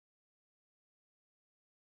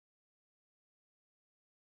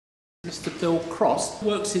Mr. Bill Cross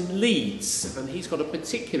works in Leeds, and he's got a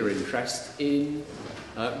particular interest in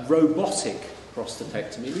robotic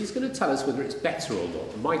prostatectomy, and he's going to tell us whether it's better or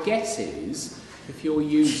not. And my guess is, if you're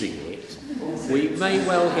using it, we may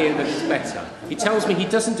well hear that it's better. He tells me he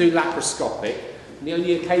doesn't do laparoscopic, and he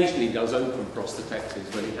only occasionally does open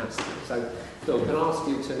prostatectomies when he has to. So, Bill, can I ask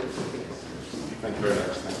you to... Thank you very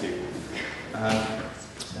much, thank you.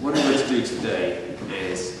 What I'm going to do today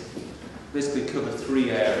is basically cover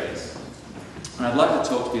three areas. And I'd like to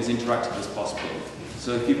talk to you as interactive as possible.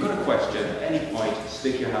 So if you've got a question at any point,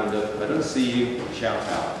 stick your hand up. If I don't see you, shout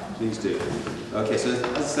out. Please do. Okay, so as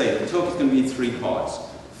I say, the talk is going to be in three parts.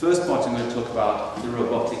 First part, I'm going to talk about the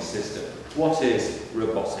robotic system. What is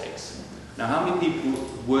robotics? Now, how many people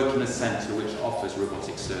work in a centre which offers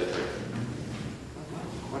robotic surgery?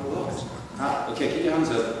 Quite a lot. Okay, keep your hands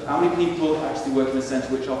up. How many people actually work in a centre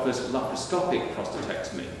which offers laparoscopic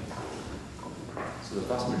prostatectomy? So the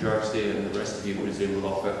vast majority, and the rest of you, presume,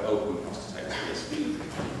 will offer open prostatectomies.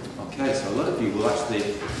 Okay, so a lot of you will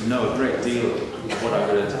actually know a great deal of what I'm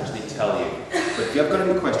going to actually tell you. But if you have got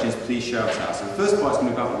any questions, please shout out. So the first part is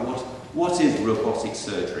going to be about what is robotic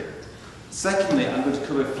surgery. Secondly, I'm going to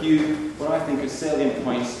cover a few, what I think are salient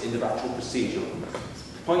points in the actual procedure.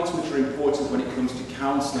 Points which are important when it comes to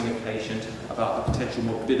counselling a patient about the potential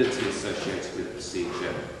morbidity associated with the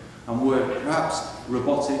procedure, and where perhaps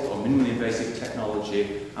robotic or minimally invasive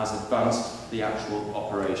technology has advanced the actual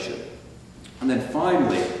operation. And then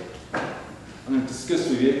finally, I'm going to discuss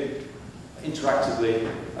with you interactively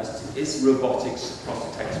as to is robotics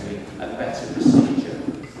prostatectomy a better procedure?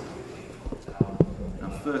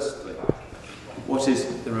 Now firstly, what is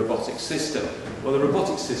the robotic system? Well, the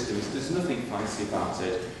robotic system is, there's nothing fancy about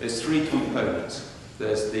it. There's three components.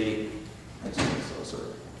 There's the... Sorry.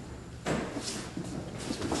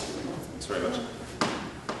 Thanks very much.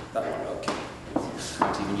 That one, okay.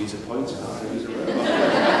 Can't even use a pointer, I can use a robot.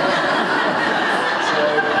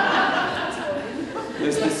 So,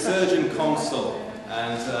 there's the surgeon console,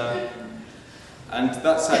 and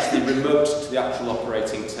that's actually remote to the actual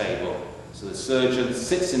operating table. So the surgeon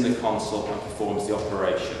sits in the console and performs the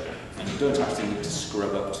operation. And you don't actually need to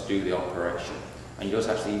scrub up to do the operation. And you don't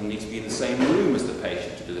actually even need to be in the same room as the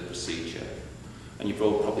patient to do the procedure. And you've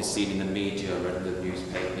all probably seen in the media, read in the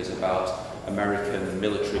newspapers about American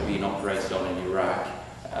military being operated on in Iraq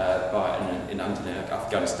and in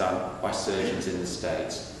Afghanistan by surgeons in the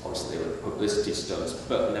States. Obviously they were publicity stunts,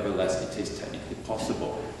 but nevertheless it is technically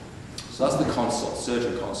possible. So that's the console,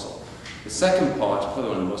 surgeon console. The second part, probably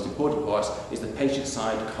one of the most important parts, is the patient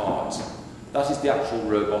side cart. That is the actual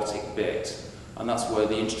robotic bit, and that's where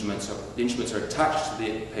the instruments are attached to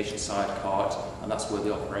the patient side cart, and that's where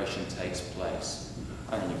the operation takes place.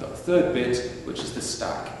 And then you've got the third bit, which is the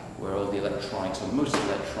stack, where all the electronics, or most of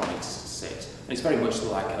the electronics, sit. And it's very much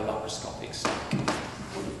like a laparoscopic stack.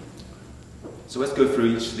 So let's go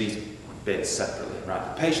through each of these bits separately. Right,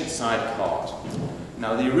 the patient side cart.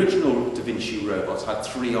 Now, the original Da Vinci robot had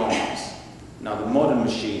 3 arms. Now, the modern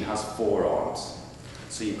machine has 4 arms.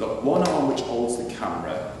 So you've got one arm which holds the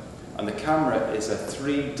camera, and the camera is a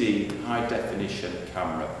 3D high-definition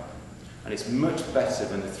camera. And it's much better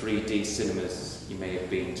than the 3D cinemas you may have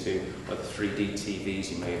been to, or the 3D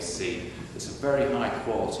TVs you may have seen. It's a very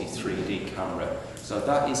high-quality 3D camera. So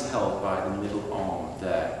that is held by the middle arm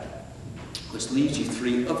there, which leaves you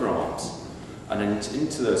 3 other arms. And then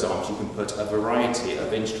into those arms you can put a variety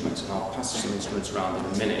of instruments, and I'll pass some instruments around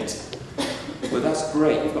in a minute. But that's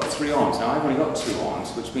great, you've got 3 arms. Now I've only got 2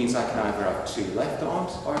 arms, which means I can either have 2 left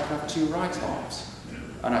arms or I can have 2 right arms.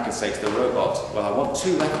 And I can say to the robot, well, I want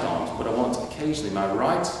 2 left arms, but I want occasionally my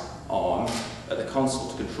right arm at the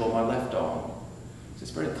console to control my left arm. So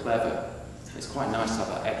it's very clever. It's quite nice to have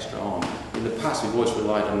that extra arm. In the past we've always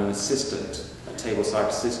relied on an assistant, a tableside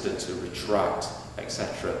assistant to retract,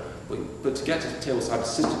 etc. But to get a tableside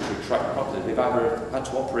assistant to retract properly, they've either had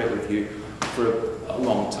to operate with you for a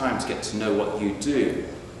long time to get to know what you do,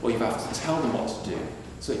 or you have to tell them what to do.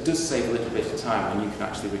 So it does save a little bit of time when you can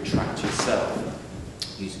actually retract yourself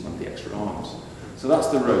using one of the extra arms. So that's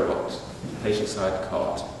the robot, patient side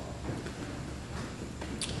cart.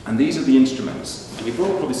 And these are the instruments. And you've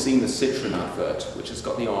all probably seen the Citroen advert, which has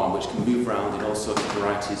got the arm which can move around in all sorts of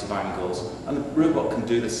varieties of angles, and the robot can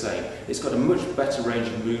do the same. It's got a much better range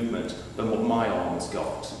of movement than what my arm has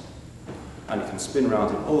got. And it can spin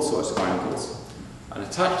around in all sorts of angles. And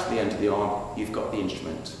attached to the end of the arm, you've got the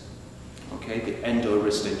instrument. Okay, the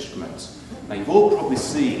endo-wrist instrument. Now you've all probably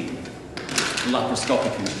seen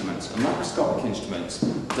laparoscopic instruments, and laparoscopic instruments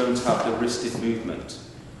don't have the wristed movement.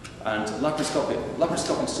 And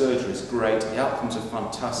laparoscopic surgery is great, the outcomes are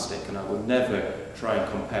fantastic, and I would never try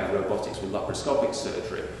and compare robotics with laparoscopic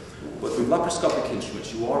surgery. But with laparoscopic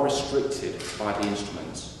instruments, you are restricted by the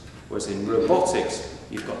instruments, whereas in robotics,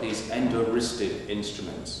 you've got these endo-wristed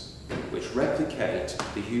instruments, which replicate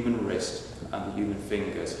the human wrist and the human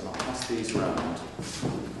fingers. And I'll pass these around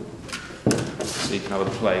so you can have a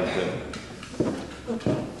play with them.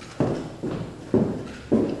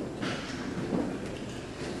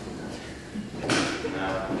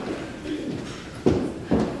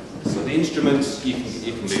 The instruments, you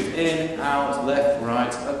can move in, out, left,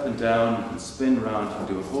 right, up and down, you can spin around, you can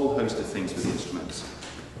do a whole host of things with the instruments.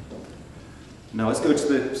 Now let's go to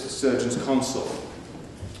the surgeon's console.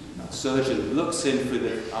 Now, the surgeon looks in through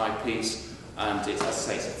the eyepiece, and it's, as I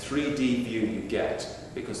say, it's a 3D view you get,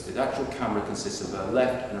 because the actual camera consists of a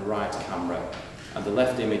left and a right camera, and the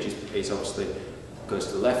left image is obviously goes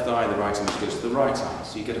to the left eye, the right image goes to the right eye.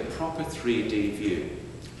 So you get a proper 3D view,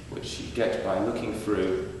 which you get by looking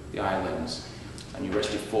through the eye lens, and you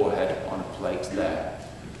rest your forehead on a plate there.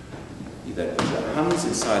 You then put your hands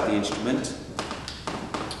inside the instrument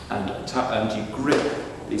and you grip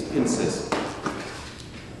these pincers.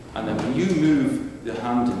 And then when you move the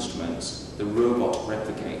hand instruments, the robot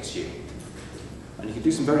replicates you. And you can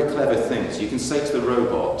do some very clever things. You can say to the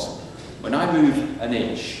robot, when I move an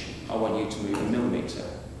inch, I want you to move a millimetre.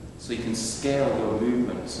 So you can scale your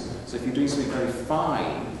movements. So if you're doing something very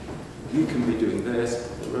fine, you can be doing this,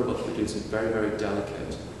 the robot will be doing something very, very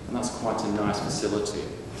delicate, and that's quite a nice facility.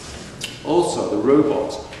 Also, the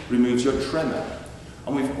robot removes your tremor,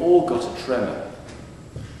 and we've all got a tremor.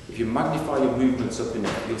 If you magnify your movements up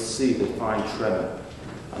enough, you'll see the fine tremor,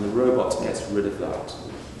 and the robot gets rid of that.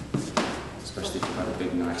 Especially if you've had a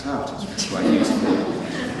big night out, it's quite useful.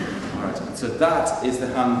 All right, and so that is the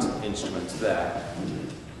hand instrument there.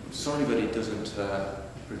 I'm sorry that it doesn't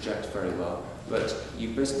project very well. But you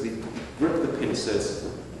basically grip the pincers,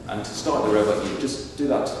 and to start the robot, you just do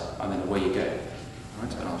that, and then away you go.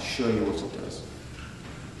 Right? And I'll show you what it does.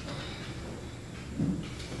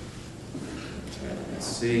 Let's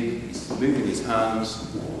see, he's moving his hands,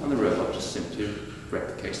 and the robot just simply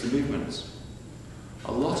replicates the movements.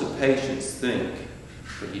 A lot of patients think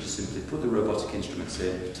that you just simply put the robotic instruments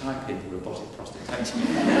in, type in robotic prostatectomy.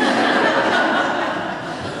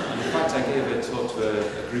 In fact, I gave a talk to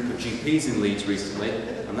a group of GPs in Leeds recently,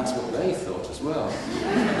 and that's what they thought as well.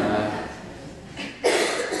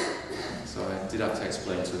 So I did have to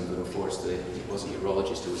explain to them that unfortunately it was a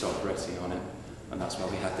urologist who was operating on it, and that's why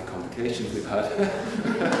we had the complications we've had.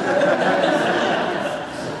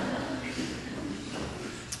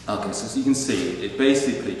 Okay, so as you can see, it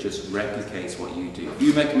basically just replicates what you do. If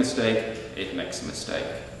you make a mistake, it makes a mistake.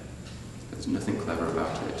 There's nothing clever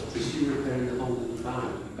about it. Is she repairing the hole in the bag?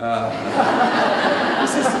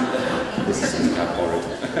 This is something I borrowed.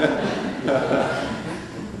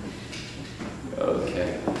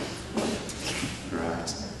 Okay. Right.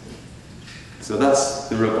 So that's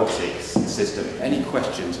the robotics system. Any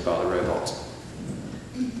questions about the robot?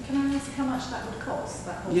 Can I ask how much that would cost?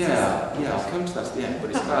 That whole Yeah, system? I'll come to that at the end, but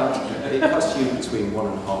it's about, it costs you between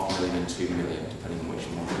 1.5 million and 2 million, depending on which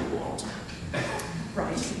one you want.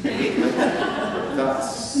 Right.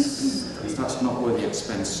 That's not where the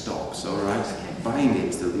expense stops, all right? Okay. Buying it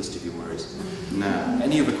is the least of your worries. Now,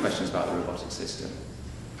 any other questions about the robotic system?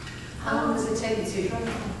 How long does it take to train?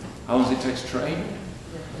 How long does it take to train?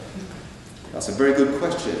 That's a very good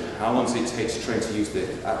question. How long does it take to train to use the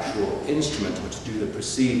actual instrument or to do the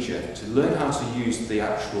procedure? To learn how to use the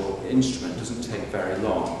actual instrument doesn't take very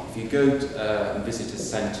long. If you go and visit a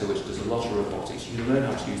centre which does a lot of robotics, you can learn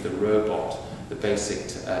how to use the robot, the basic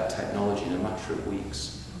technology, in a matter of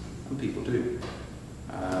weeks. And people do.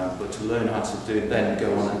 But to learn how to do, then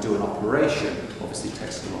go on and do an operation obviously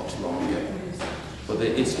takes a lot longer. But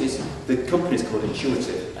the company is called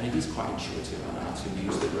Intuitive, and it is quite intuitive on how to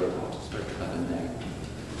use the robot. It's very clever name.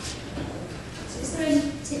 So is there any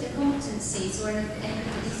particular competencies or anything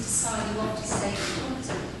that needs to decide you want to stay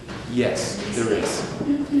competent? Yes, there is.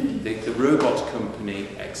 The robot company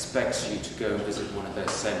expects you to go and visit one of their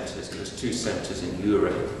centres. There's 2 centres in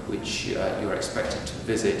Europe which you're expected to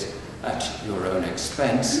visit at your own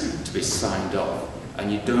expense to be signed off. And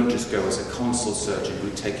you don't just go as a consult surgeon,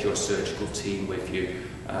 you take your surgical team with you,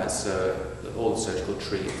 so all the surgical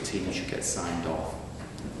team should get signed off.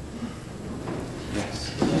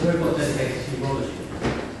 Yes? Is the robot dedicated to urology?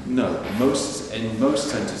 No, in most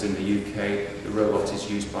centres in the UK, the robot is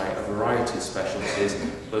used by a variety of specialties,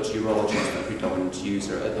 but urology is the predominant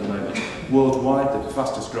user at the moment. Worldwide, the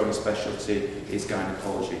fastest growing specialty is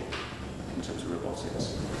gynecology in terms of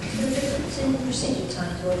robotics. Is there a difference in procedure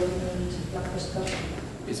time to order and laparoscopy?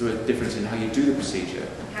 Is there a difference in how you do the procedure?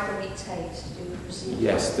 How long it takes to do the procedure?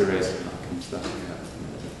 Yes, there is. I'll come to that.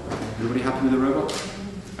 Everybody happy with the robot?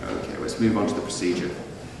 Okay, let's move on to the procedure.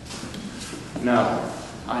 Now,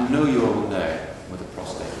 I know you all know what the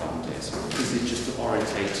prostate gland is. This is just to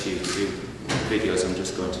orientate you to the videos I'm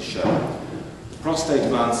just going to show. The prostate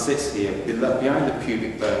gland sits here behind the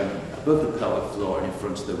pubic bone, above the pelvic floor and in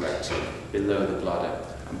front of the rectum, below the bladder.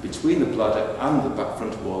 And between the bladder and the back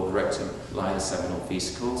front wall of the rectum lie the seminal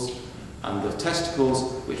vesicles. And the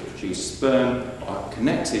testicles, which produce sperm, are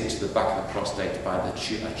connected to the back of the prostate by a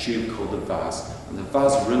tube called the vas. And the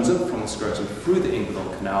vas runs up from the scrotum through the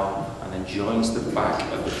inguinal canal and then joins the back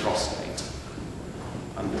of the prostate.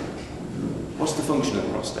 And what's the function of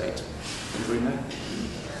the prostate? Anybody know?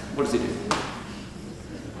 What does it do?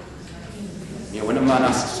 You know, when a man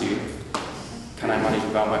asks you, can I manage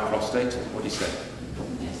without my prostate? What do you say?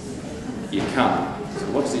 You can. So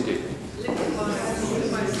what does it do?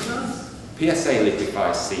 PSA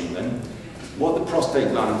liquefies semen. What the prostate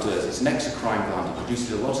gland does, it's an exocrine gland. It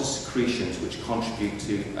produces a lot of secretions which contribute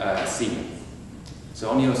to semen. So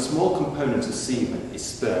only a small component of semen is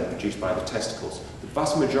sperm produced by the testicles. The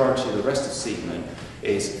vast majority of the rest of semen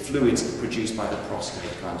is fluids produced by the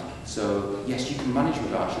prostate gland. So yes, you can manage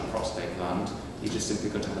without your prostate gland. You're just simply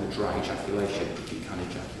going to have a dry ejaculation if you can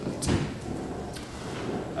ejaculate.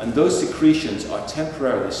 And those secretions are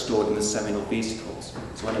temporarily stored in the seminal vesicles.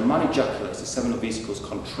 So when a man ejaculates, the seminal vesicles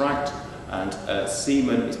contract and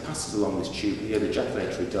semen passes along this tube here, the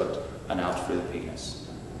ejaculatory duct, and out through the penis.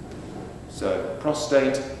 So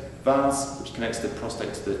prostate, vas, which connects the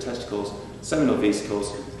prostate to the testicles, seminal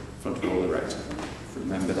vesicles, front wall of the rectum.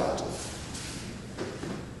 Remember that.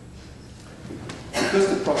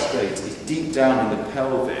 Because the prostate is deep down in the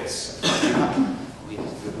pelvis, you have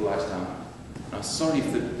the lights down. I'm sorry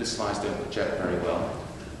if the slides don't project very well.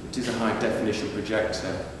 It is a high definition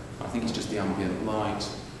projector. I think it's just the ambient light.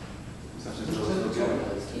 Is that as well as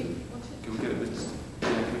can we get a bit?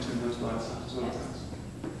 Can we turn those lights up as well?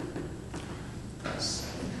 That's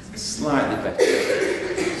slightly better.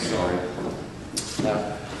 Sorry.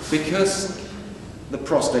 Now, because the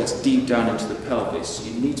prostate's deep down into the pelvis,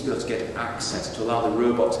 you need to be able to get access, to allow the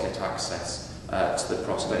robot to get access to the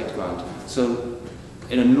prostate gland. So,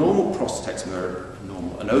 in a normal prostatectomy, or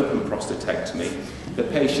an open prostatectomy, the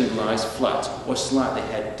patient lies flat or slightly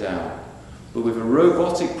head down. But with a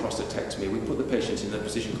robotic prostatectomy, we put the patient in a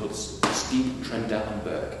position called steep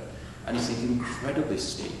Trendelenburg, and it's incredibly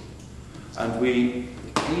steep. And we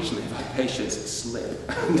occasionally have had patients slip.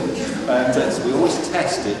 And so we always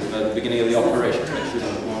test it at the beginning of the operation to make sure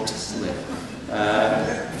they won't slip.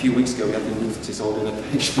 A few weeks ago we had the leafletis holding a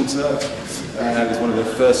patient up. It was one of the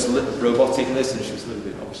first robotic lists, and she was a little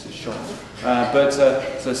bit obviously shocked.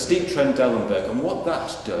 So steep Trendelenburg, and what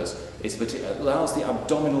that does is that it allows the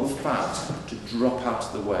abdominal fat to drop out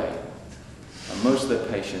of the way. And most of the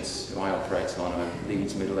patients who I operate on are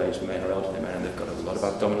leads, middle-aged men or elderly men, and they've got a lot of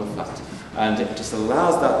abdominal fat. And it just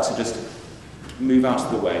allows that to just move out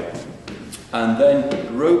of the way. And then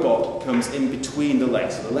the robot comes in between the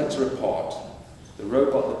legs, so the legs are apart.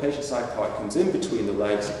 The patient side part comes in between the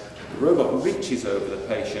legs, the robot reaches over the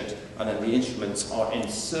patient, and then the instruments are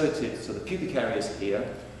inserted. So the pubic area is here,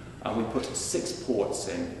 and we put 6 ports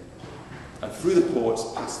in. And through the ports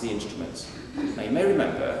pass the instruments. Now you may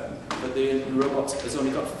remember that the robot has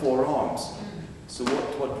only got 4 arms. So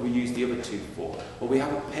what do we use the other 2 for? Well, we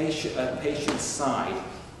have a patient side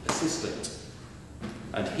assistant.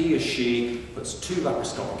 And he or she puts 2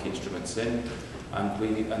 laparoscopic instruments in,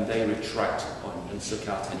 and they retract and suck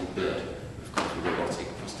out any blood. Of course, with robotic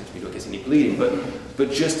prostatectomy, you don't get any bleeding,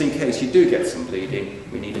 but just in case you do get some bleeding,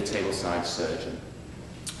 we need a tableside surgeon.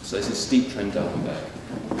 So this is steep Trendelenburg.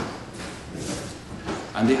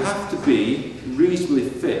 And they have to be reasonably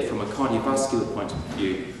fit from a cardiovascular point of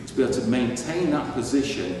view to be able to maintain that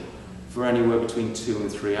position for anywhere between 2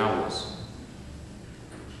 and 3 hours.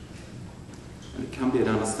 And it can be an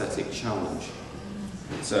anaesthetic challenge.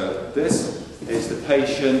 So this is the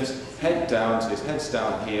patient, head down, so his head's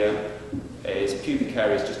down here, his pubic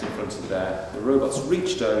area is just in front of there, the robot's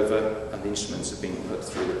reached over and the instruments are being put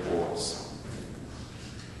through the ports.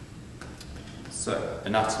 So,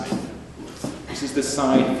 anatomy. This is the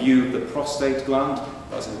side view of the prostate gland.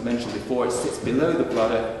 As I mentioned before, it sits below the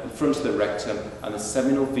bladder, in front of the rectum, and the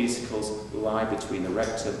seminal vesicles lie between the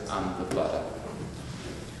rectum and the bladder.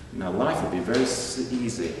 Now, life would be very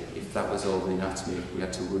easy if that was all the anatomy we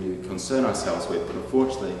had to really concern ourselves with, but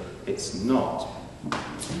unfortunately, it's not.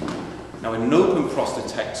 Now, in an open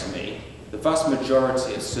prostatectomy, The vast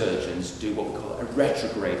majority of surgeons do what we call a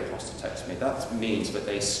retrograde prostatectomy. That means that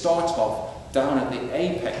they start off down at the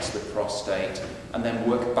apex of the prostate and then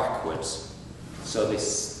work backwards. So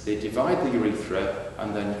they divide the urethra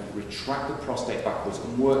and then retract the prostate backwards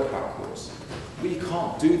and work backwards. But you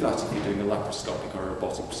can't do that if you're doing a laparoscopic or a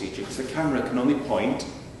robotic procedure, because the camera can only point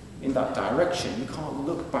in that direction. You can't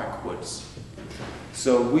look backwards.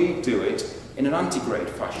 So we do it in an antegrade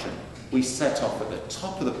fashion. We set off at the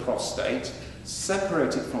top of the prostate,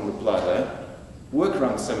 separate it from the bladder, work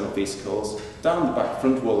around the seminal vesicles, down the back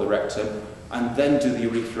front wall of the rectum, and then do the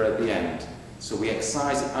urethra at the end. So we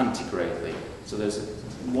excise it antegradely. So there's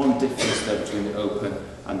one difference there between the open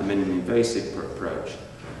and the minimally invasive approach.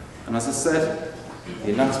 And as I said,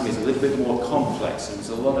 the anatomy is a little bit more complex, and there's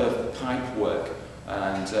a lot of pipe work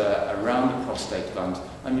and around the prostate gland,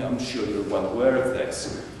 and I'm sure you're well aware of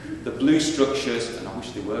this. The blue structures, and I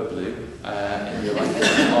wish they were blue, in your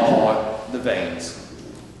life, are the veins.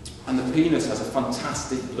 And the penis has a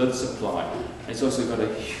fantastic blood supply. And it's also got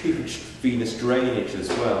a huge venous drainage as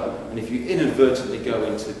well. And if you inadvertently go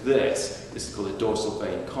into this is called a dorsal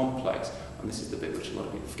vein complex, and this is the bit which a lot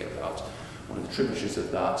of people forget about. One of the tributaries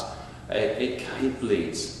of that, it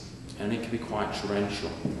bleeds, and it can be quite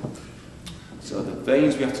torrential. So the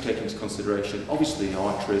veins we have to take into consideration, obviously the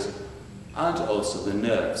arteries, and also the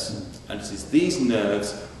nerves. And it is these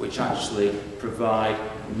nerves which actually provide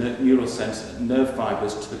nerve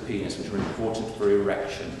fibres to the penis, which are important for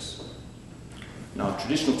erections. Now,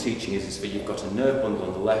 traditional teaching is that you've got a nerve bundle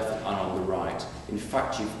on the left and on the right. In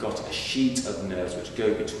fact, you've got a sheet of nerves which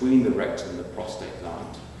go between the rectum and the prostate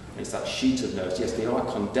gland. And it's that sheet of nerves. Yes, they are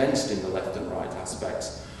condensed in the left and right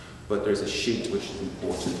aspects, but there's a sheet which is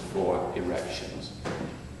important for erections.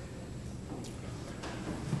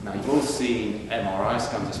 Now, you've all seen MRI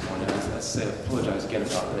scans this morning. Let's apologise again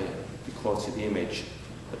about the quality of the image.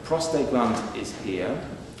 The prostate gland is here,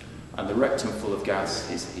 and the rectum full of gas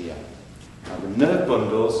is here. Now, the nerve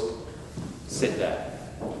bundles sit there,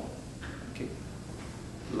 okay,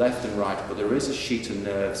 left and right, but there is a sheet of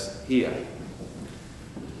nerves here.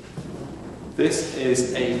 This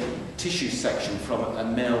is a tissue section from a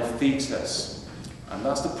male fetus, and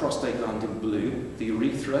that's the prostate gland in blue, the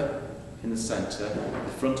urethra in the centre,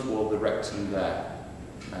 the front wall of the rectum there.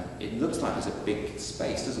 And it looks like there's a big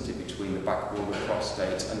space, doesn't it, between the back wall of the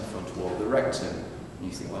prostate and the front wall of the rectum. And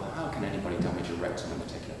you think, well, how can anybody damage a rectum when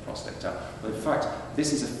they're taking a prostate out? Well, in fact,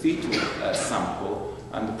 this is a fetal sample,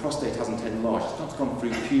 and the prostate hasn't enlarged. It's not gone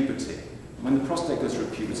through puberty. When the prostate goes through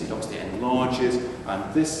puberty, it obviously enlarges,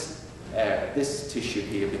 and this tissue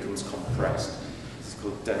here becomes compressed. It's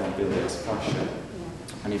called denonbilious fascia.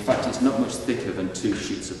 And in fact, it's not much thicker than 2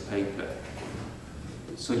 sheets of paper.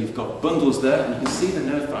 So you've got bundles there, and you can see the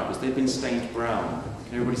nerve fibres. They've been stained brown.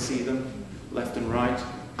 Can everybody see them? Left and right.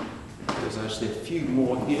 There's actually a few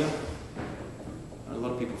more here. And a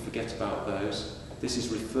lot of people forget about those. This is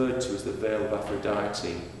referred to as the veil of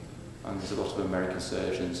Aphrodite. And there's a lot of American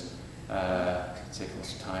surgeons take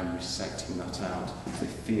lots of time resecting that out. They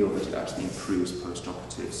feel that it actually improves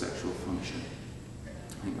post-operative sexual function.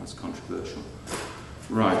 I think that's controversial.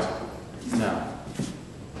 Right, now,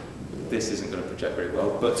 this isn't going to project very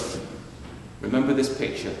well, but remember this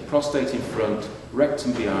picture. Prostate in front,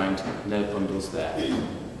 rectum behind, nerve bundles there.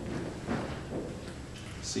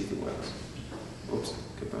 See if it works. Oops,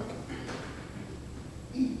 go back.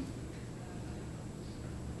 Can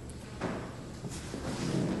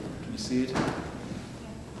you see it?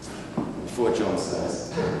 Before John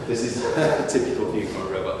says, this is a typical view from a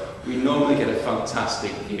robot. We normally get a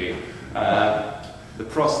fantastic view. The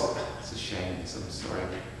prostate, it's a shame, I'm sorry.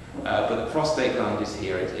 But the prostate gland is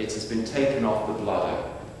here. It has been taken off the bladder.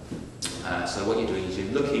 So what you're doing is you're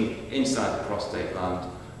looking inside the prostate gland,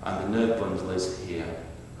 and the nerve bundle is here,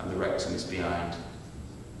 and the rectum is behind.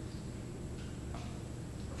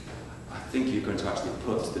 I think you're going to actually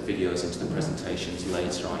put the videos into the presentations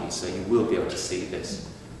later, aren't you? So you will be able to see this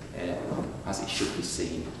as it should be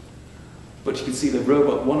seen. But you can see the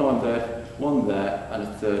robot, one there, and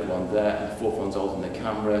a third one there, and the fourth one's holding the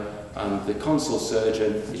camera. And the console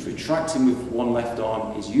surgeon is retracting with one left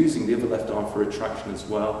arm, he's using the other left arm for retraction as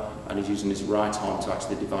well, and he's using his right arm to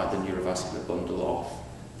actually divide the neurovascular bundle off.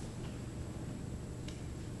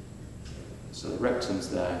 So the rectum's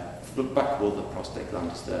there, the back wall of the prostate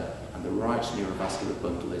gland is there, and the right neurovascular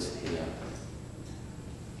bundle is here.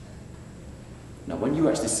 Now when you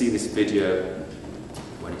actually see this video,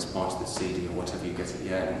 when it's part of the CD or whatever you get at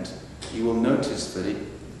the end, you will notice that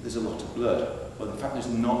there's a lot of blood. Well, in fact, there's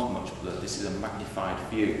not much blood. This is a magnified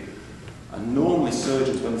view. And normally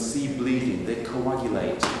surgeons, when they see bleeding, they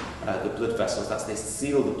coagulate the blood vessels. They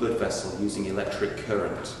seal the blood vessel using electric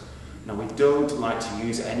current. Now, we don't like to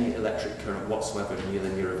use any electric current whatsoever near the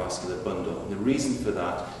neurovascular bundle. And the reason for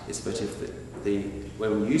that is that if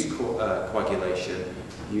when we use coagulation,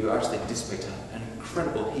 you actually dissipate an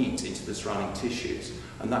incredible heat into the surrounding tissues,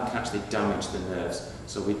 and that can actually damage the nerves.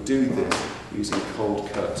 So we do this using cold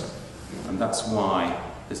cut, and that's why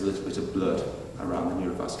there's a little bit of blood around the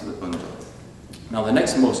neurovascular bundle. Now, the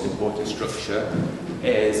next most important structure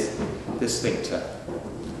is the sphincter.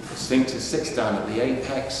 The sphincter sits down at the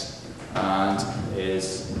apex and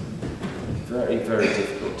is very, very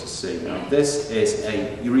difficult to see. Now, this is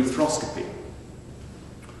a urethrostomy,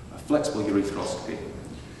 a flexible urethrostomy,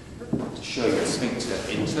 to show you the sphincter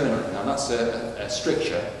internally. Now, that's a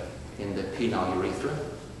stricture in the penile urethra,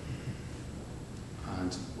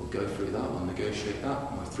 and we'll go through that, we'll negotiate that,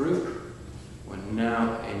 and we're through. We're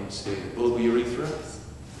now into the bulbar urethra,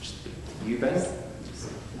 which is the U-bend.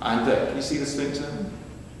 And there, can you see the sphincter?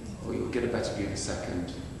 Oh, you'll get a better view in a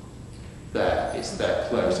second. There, it's there,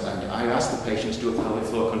 closed. And I asked the patient to do a pelvic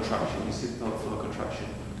floor contraction. You see the pelvic floor contraction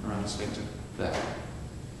around the sphincter? There.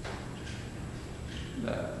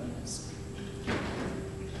 There.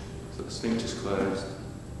 So the sphincter's closed.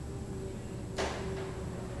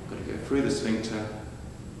 I've got to go through the sphincter,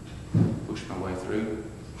 push my way through,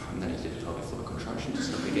 and then it did a pelvic floor contraction to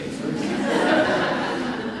stop me getting through.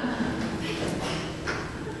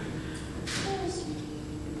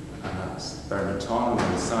 And that's perineum on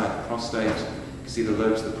the side of the prostate. You can see the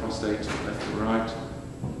lobes of the prostate, left to right,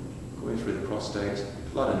 going through the prostate,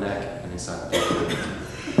 bladder neck, and inside the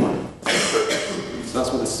bladder. So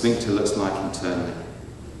that's what the sphincter looks like internally.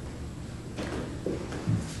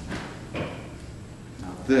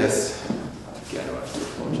 Now this, again, I have to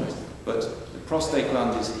apologise, but the prostate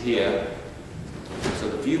gland is here. So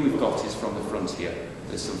the view we've got is from the front here.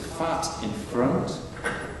 There's some fat in front,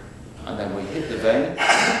 and then we hit the vein.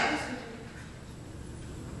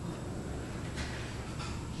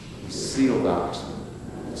 We seal that.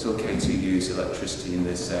 It's okay to use electricity in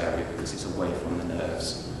this area because it's away from the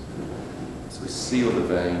nerves. So we seal the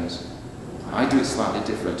veins. I do it slightly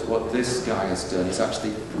different. What this guy has done is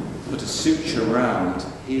actually put a suture around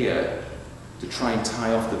here to try and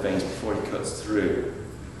tie off the veins before he cuts through.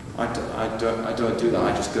 I don't do that.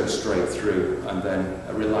 I just go straight through and then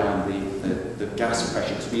I rely on the gas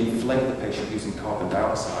pressure to inflate the patient using carbon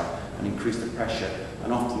dioxide and increase the pressure.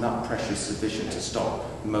 And often that pressure is sufficient to stop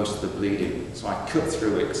most of the bleeding. So I cut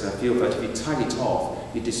through it because I feel that if you tie it off,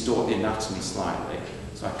 you distort the anatomy slightly.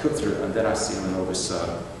 So I cut through it and then I seal and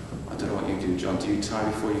oversew. I don't know what you do, John. Do you tie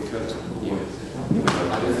before you cut?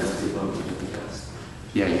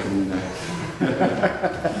 Yeah, you can.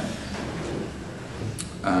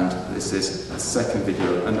 And this is a second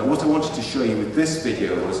video. And what I wanted to show you with this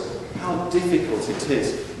video was how difficult it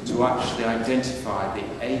is to actually identify the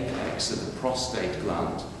apex of the prostate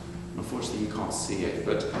gland. Unfortunately, you can't see it,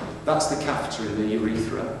 but that's the catheter in the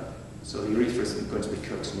urethra. So the urethra is going to be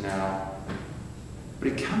cut now. But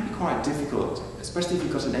it can be quite difficult, especially if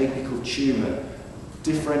you've got an apical tumour,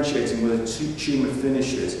 differentiating where the tumour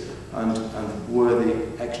finishes and where the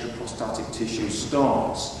extraprostatic tissue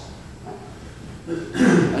starts.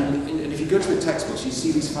 And if you go to the textbooks, you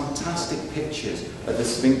see these fantastic pictures of the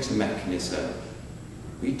sphincter mechanism.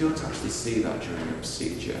 But you don't actually see that during a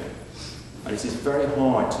procedure. And it is very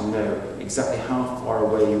hard to know exactly how far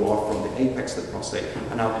away you are from the apex of the prostate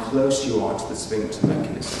and how close you are to the sphincter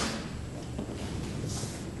mechanism.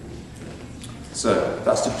 So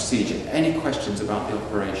that's the procedure. Any questions about the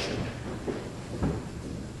operation?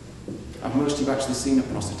 And most of you have actually seen a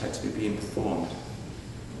prostatectomy being performed.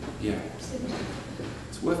 Yeah.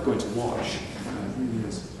 It's worth going to watch. It really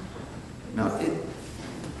is. Now,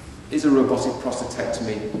 is a robotic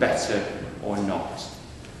prostatectomy better or not?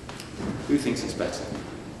 Who thinks it's better?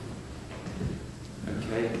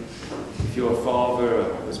 Okay. If your father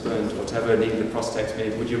or husband or whatever needed a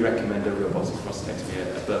prostatectomy, would you recommend a robotic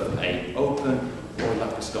prostatectomy above an open or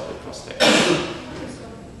laparoscopic prostatectomy?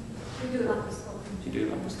 We do laparoscopy. You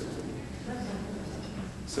do laparoscopy.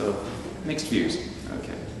 So, mixed views.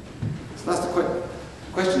 Okay. So that's the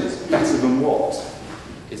question is, better than what?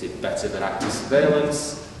 Is it better than active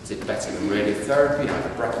surveillance? Is it better than radiotherapy,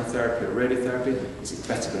 either brachytherapy or radiotherapy? Is it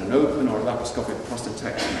better than an open or a laparoscopic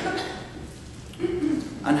prostatectomy?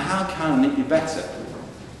 And how can it be better?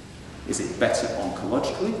 Is it better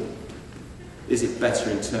oncologically? Is it better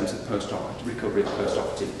in terms of recovery of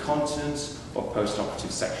postoperative continence or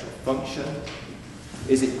postoperative sexual function?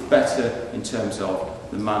 Is it better in terms of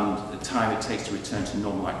the time it takes to return to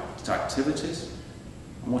normal activities?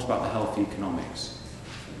 And what about the health economics?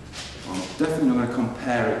 Well, I'm definitely not going to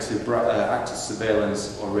compare it to active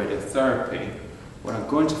surveillance or radiotherapy, What I'm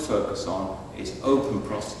going to focus on is open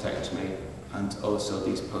prostatectomy and also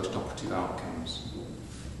these post-operative outcomes.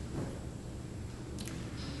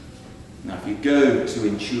 Now, if you go to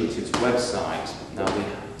Intuitive's website, now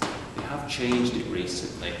they have changed it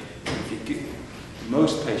recently.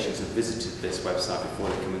 Most patients have visited this website before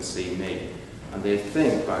they come and see me, and they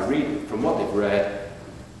think, by reading from what they've read,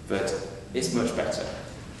 that it's much better.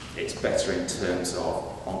 It's better in terms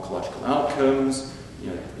of oncological outcomes.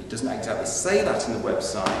 You know, it doesn't exactly say that in the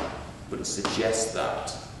website, but it suggests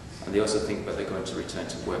that. And they also think that they're going to return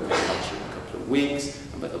to work in a couple of weeks,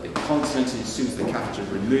 and that they'll be continent as soon as the catheter is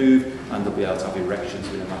removed, and they'll be able to have erections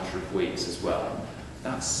within a matter of weeks as well.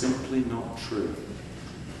 That's simply not true.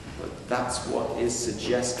 But that's what is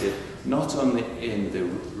suggested, not only in the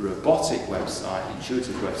Robotic website,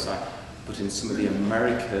 Intuitive website, but in some of the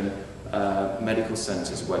American medical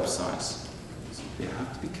centres' websites. So you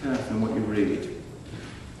have to be careful in what you read.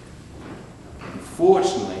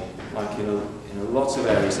 Unfortunately, like in a lot of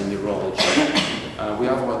areas in urology, we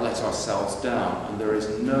have let ourselves down, and there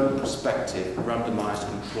is no prospective randomised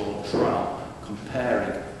controlled trial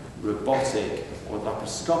comparing robotic or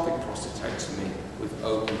laparoscopic prostatectomy with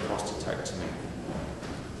open prostatectomy.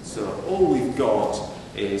 So all we've got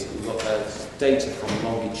is data from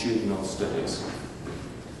longitudinal studies.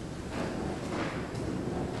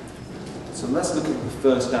 So let's look at the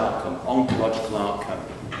first outcome, oncological outcome.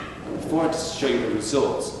 Before I show you the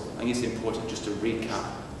results, I think it's important just to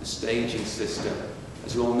recap the staging system.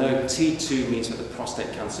 As you all know, T2 means that the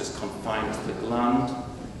prostate cancer is confined to the gland,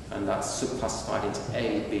 and that's subclassified into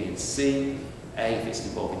A, B, and C. A if it's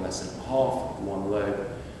involving less than half of one lobe,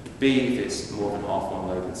 B if it's more than half one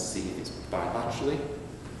lobe, and C if it's bilaterally.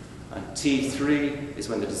 And T3 is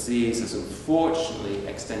when the disease has unfortunately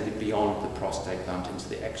extended beyond the prostate gland into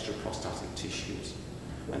the extraprostatic tissues.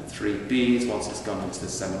 And 3B is once it's gone into the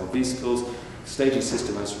seminal vesicles. The staging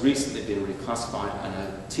system has recently been reclassified, and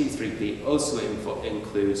a T3B also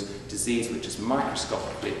includes disease which is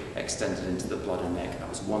microscopically extended into the bladder neck. That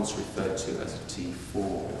was once referred to as a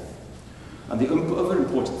T4. And the other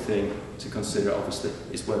important thing to consider, obviously,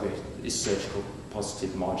 is whether is surgical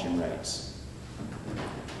positive margin rates.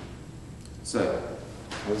 So,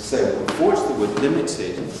 I would say, unfortunately, we're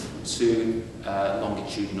limited to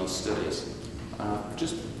longitudinal studies.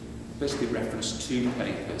 Just basically reference two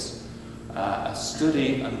papers. A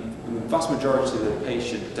study, and the vast majority of the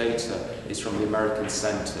patient data is from the American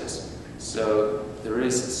centres. So there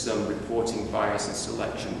is some reporting bias and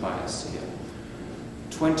selection bias here.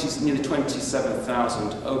 Nearly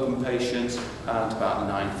 27,000 open patients and about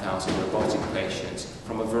 9,000 robotic patients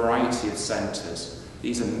from a variety of centres.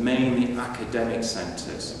 These are mainly academic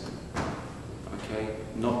centres, okay,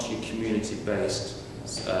 not your community-based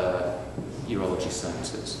urology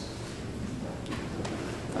centres.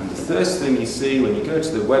 And the first thing you see when you go to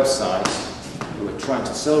the website who are trying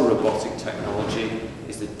to sell robotic technology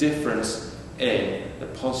is the difference in the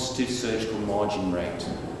positive surgical margin rate.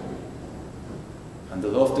 And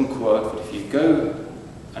they'll often quote that if you go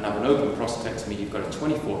and have an open prostatectomy, you've got a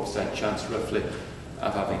 24% chance roughly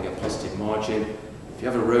of having a positive margin. If you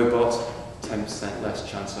have a robot, 10% less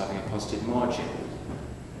chance of having a positive margin.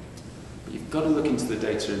 But you've got to look into the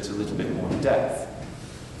data into a little bit more depth.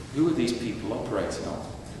 Who are these people operating on?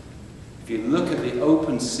 If you look at the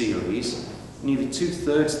open series, nearly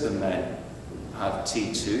 2/3 of the men had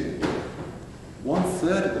T2.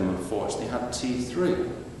 1/3 of them, unfortunately, had T3.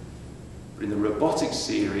 But in the robotic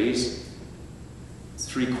series,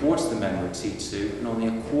 3/4 of the men were T2 and only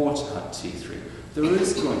 1/4 had T3. There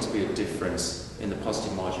is going to be a difference in the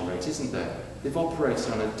positive margin rate, isn't there? They've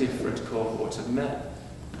operated on a different cohort of men.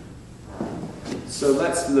 So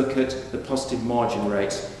let's look at the positive margin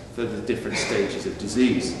rates for the different stages of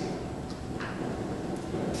disease.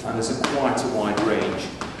 And there's quite a wide range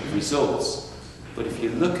of results. But if you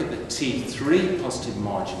look at the T3 positive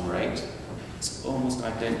margin rate, it's almost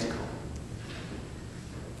identical.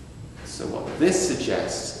 So what this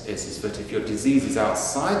suggests is that if your disease is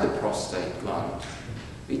outside the prostate gland,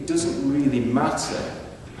 it doesn't really matter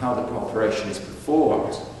how the operation is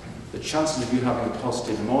performed. The chances of you having a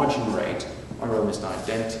positive margin rate are almost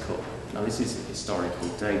identical. Now this is historical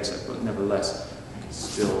data, but nevertheless, it's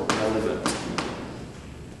still relevant.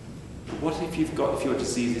 What if your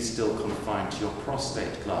disease is still confined to your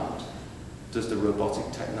prostate gland? Does the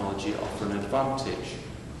robotic technology offer an advantage?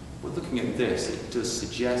 Well, looking at this, it does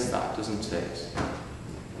suggest that, doesn't it?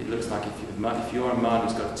 It looks like if you're a man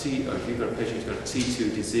who's got or if you've got a patient who's got a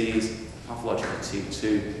T2 disease, pathological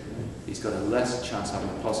T2, he's got a less chance of having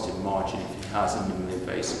a positive margin if he has a minimally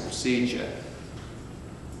invasive procedure.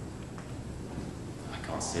 I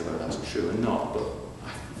can't say whether that's true or not, but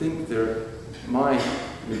I think there My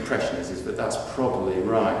impression is that that's probably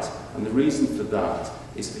right. And the reason for that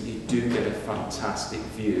is that you do get a fantastic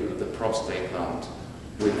view of the prostate gland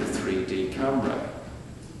with the 3D camera.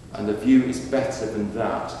 And the view is better than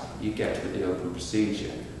that you get with the open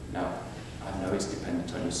procedure. Now, I know it's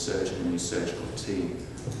dependent on your surgeon and your surgical team,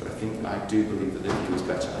 but I do believe that the view is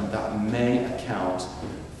better, and that may account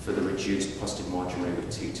for the reduced positive margin rate with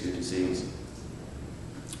T2 disease.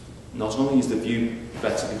 Not only is the view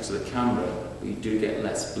better because of the camera, but you do get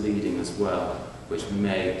less bleeding as well, which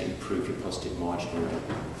may improve your positive margin rate.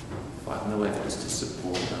 But I have no evidence to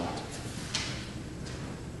support that.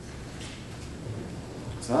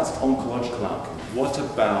 So that's oncological outcome. What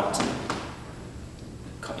about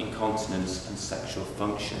incontinence and sexual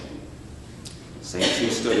function? Same two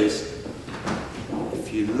studies.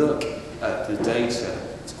 If you look at the data,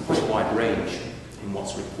 it's quite a wide range in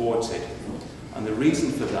what's reported. And the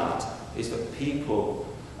reason for that is that people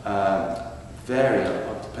vary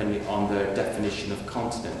depending on their definition of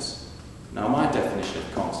continence. Now, my definition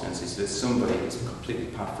of continence is that somebody is completely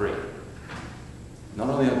pad-free. Not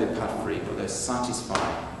only are they pad-free, but they're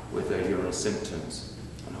satisfied with their urine symptoms,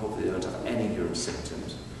 and hopefully they don't have any urine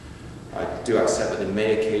symptoms. I do accept that they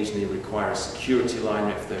may occasionally require a security line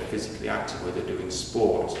if they're physically active or they're doing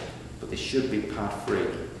sport, but they should be pad-free.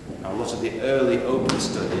 Now, a lot of the early open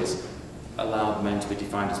studies allowed men to be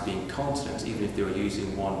defined as being continent, even if they were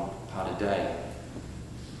using one pad a day.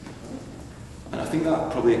 And I think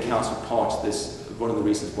that probably accounts for part of this, one of the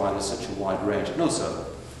reasons why there's such a wide range, and also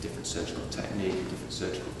different surgical technique, different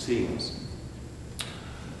surgical teams.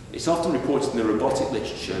 It's often reported in the robotic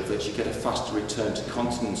literature that you get a faster return to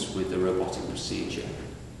continence with the robotic procedure.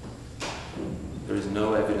 There is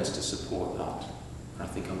no evidence to support that. And I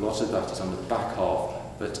think a lot of that is on the back of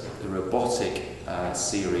that the robotic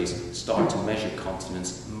series started to measure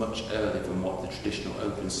continence much earlier than what the traditional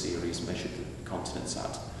open series measured the continence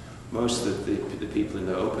at. Most of the people in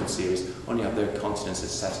the open series only have their continence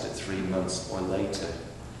assessed at 3 months or later.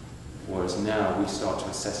 Whereas now we start to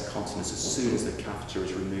assess continence as soon as the catheter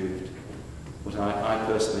is removed. But I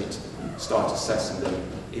personally start assessing them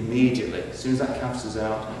immediately. As soon as that catheter's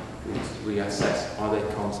out, we assess, are they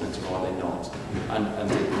continent or are they not?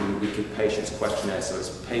 And we give patients questionnaires, so as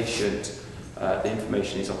a patient, the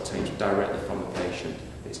information is obtained directly from the patient.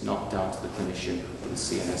 It's not down to the clinician or the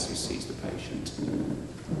CNS who sees the patient.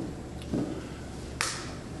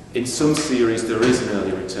 In some series, there is an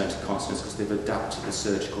early return to continence because they've adapted the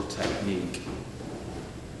surgical technique.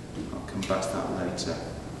 I'll come back to that later.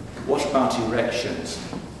 What about erections?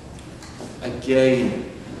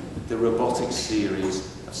 Again, the robotic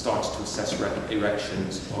series have started to assess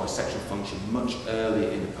erections or sexual function much earlier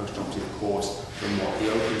in the postoperative course than what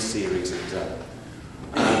the open series have done.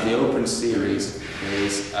 And the open series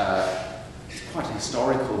is quite a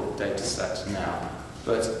historical data set now.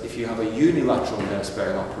 But if you have a unilateral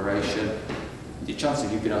nerve-sparing operation, the chance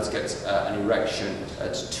of you being able to get an erection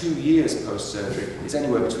at 2 years post-surgery is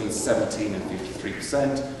anywhere between 17 and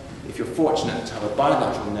 53%. If you're fortunate to have a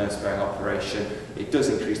bilateral nerve-sparing operation, it does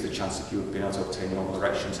increase the chance of you being able to obtain normal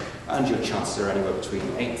erections, and your chances are anywhere between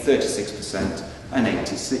 36% and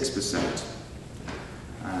 86%.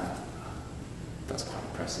 That's quite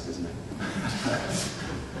impressive, isn't it?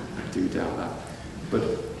 I do doubt that. But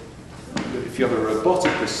if you have a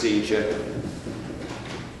robotic procedure,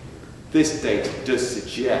 this data does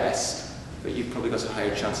suggest that you've probably got a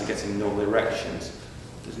higher chance of getting normal erections.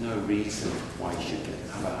 There's no reason why you should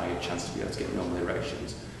have a higher chance to be able to get normal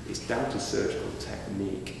erections. It's down to surgical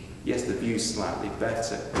technique. Yes, the view's slightly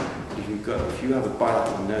better. If you have a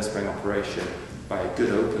bilateral nerve-sparing operation by a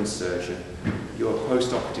good open surgeon, your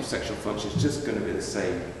post-operative sexual function is just going to be the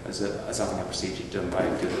same as having a procedure done by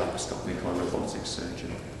a good laparoscopic or robotic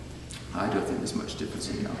surgeon. I don't think there's much difference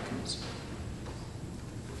in the outcomes.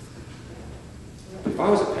 If I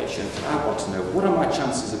was a patient, I'd want to know, what are my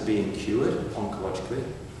chances of being cured oncologically?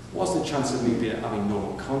 What's the chance of me having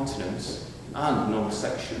normal continence and normal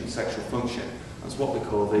sexual function? That's what we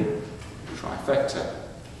call the trifecta.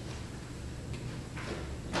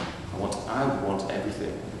 I want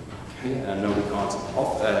everything. Okay? And I know we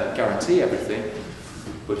can't guarantee everything,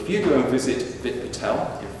 but if you go and visit Vit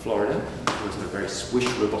Patel in Florida, who was in a very swish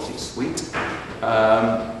robotic suite,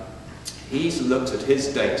 he's looked at his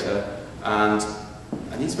data and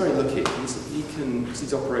he's very lucky.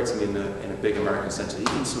 He's operating in a big American centre. He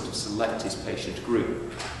can sort of select his patient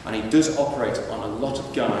group, and he does operate on a lot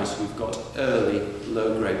of guys who've got early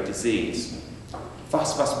low-grade disease.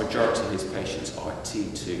 Vast majority of his patients are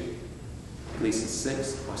T2, Gleason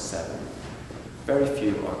 6 or 7. Very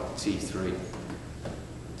few are T3.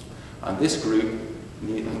 And this group I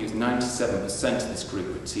think it was 97% of this group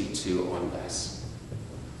were T2 or less.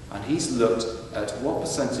 And he's looked at what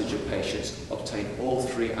percentage of patients obtain all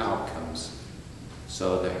three outcomes.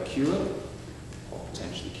 So they're cured, or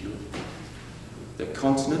potentially cured, they're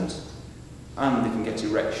continent, and they can get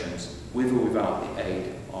erections with or without the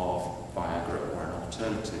aid of Viagra or an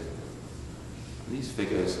alternative. And these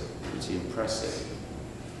figures are pretty impressive.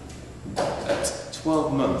 At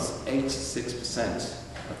 12 months, 86%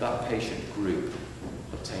 of that patient group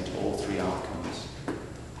obtained all three outcomes.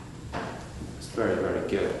 It's very, very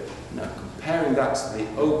good. Now, comparing that to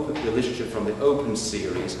the literature from the open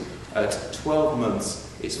series, at 12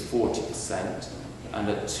 months it's 40%, and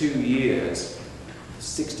at 2 years,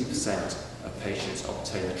 60% of patients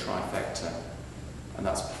obtain a trifecta. And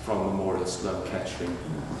that's from Memorial Sloan Kettering,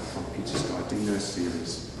 from Peter Scardino's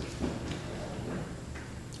series.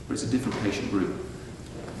 But it's a different patient group.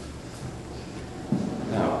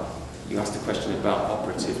 Now, you asked a question about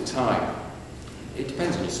operative time. It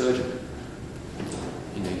depends on your surgeon.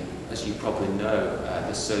 You know, as you probably know,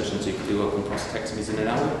 there's surgeons who can do open prostatectomies in an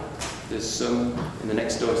hour. There's some in the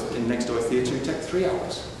next door theatre who take 3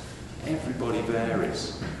 hours. Everybody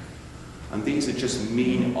varies. And these are just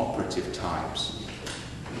mean operative times.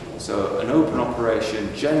 So an open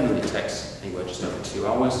operation generally takes anywhere just over 2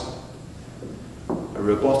 hours. A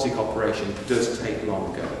robotic operation does take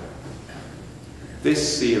longer.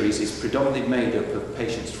 This series is predominantly made up of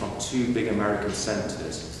patients from 2 big American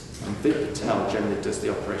centres, and Vic Patel generally does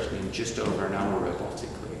the operation in just over an hour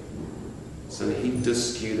robotically. So he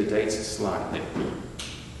does skew the data slightly,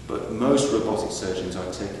 but most robotic surgeons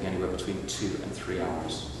are taking anywhere between 2 and 3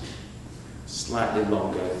 hours. Slightly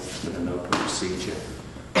longer than an open procedure.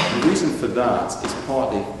 The reason for that is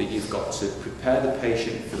partly that you've got to prepare the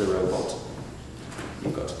patient for the robot,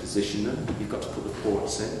 you've got to position them, you've got to put the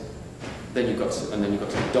ports in, then you've got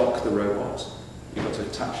to dock the robot, you've got to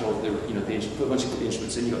attach all the, once you put the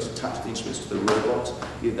instruments in, you've got to attach the instruments to the robot.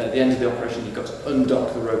 At the end of the operation, you've got to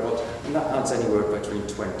undock the robot, and that adds anywhere between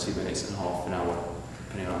 20 minutes and half an hour,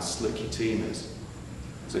 depending on how slick your team is.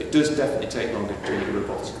 So it does definitely take longer doing it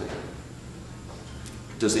robotically.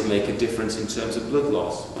 Does it make a difference in terms of blood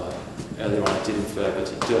loss? Well, earlier on I did infer,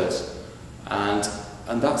 but it does.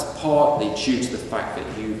 And that's partly due to the fact that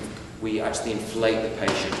we actually inflate the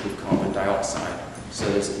patient with carbon dioxide. So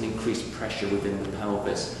there's an increased pressure within the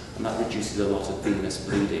pelvis, and that reduces a lot of venous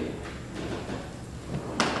bleeding.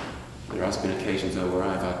 There has been occasions though where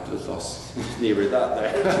I've had blood loss nearer that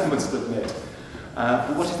there, I must admit.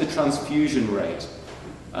 But what is the transfusion rate?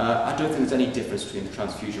 I don't think there's any difference between the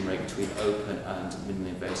transfusion rate between open and minimally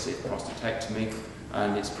invasive prostatectomy,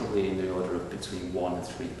 and it's probably in the order of between 1% and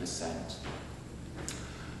 3%.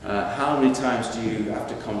 How many times do you have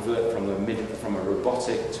to convert from a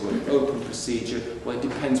robotic to an open procedure? Well, it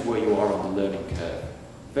depends where you are on the learning curve.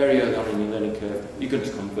 Very early on in your learning curve, you're going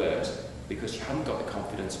to convert because you haven't got the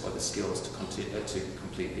confidence or the skills to complete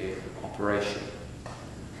the operation.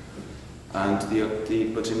 And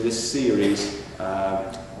but in this series,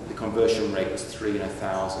 the conversion rate was 3 in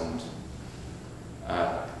 1,000.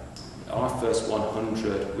 Our first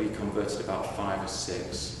 100, we converted about 5 or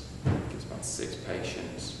 6. It was about 6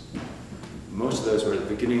 patients. Most of those were at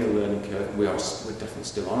the beginning of the learning curve, and we're definitely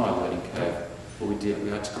still on our learning curve. But we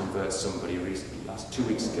had to convert somebody recently, 2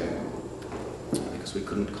 weeks ago, because we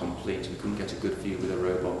couldn't get a good view with a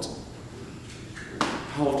robot.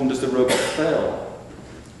 How often does the robot fail?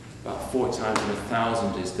 About 4 times in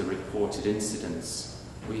 1,000 is the reported incidence.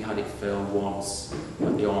 We had it fail once,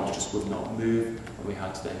 and the arms just would not move, and we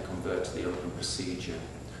had to then convert to the open procedure.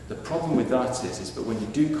 The problem with that is that when you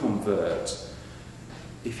do convert,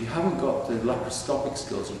 if you haven't got the laparoscopic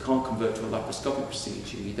skills, you can't convert to a laparoscopic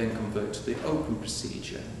procedure, you then convert to the open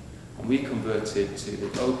procedure. And we converted to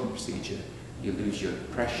the open procedure, you lose your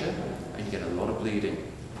pressure, and you get a lot of bleeding.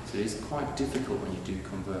 So it is quite difficult when you do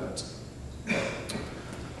convert.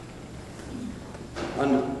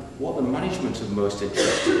 And what the management are most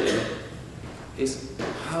interested in is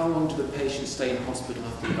how long do the patients stay in hospital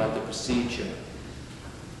after they've had the procedure?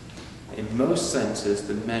 In most centres,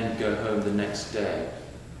 the men go home the next day.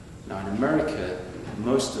 Now in America,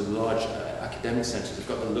 most of the large academic centres have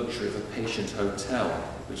got the luxury of a patient hotel,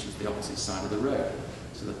 which is the opposite side of the road.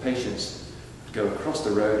 So the patients go across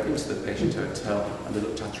the road into the patient hotel, and they're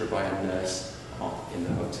looked after by a nurse in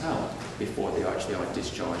the hotel before they actually are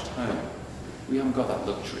discharged home. We haven't got that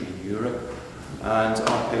luxury in Europe, and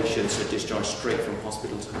our patients are discharged straight from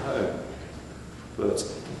hospital to home. But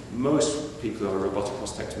most people who are robotic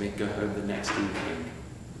prostatectomy go home the next evening.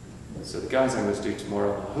 So the guys I'm going to do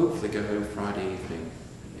tomorrow will hopefully go home Friday evening.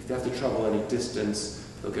 If they have to travel any distance,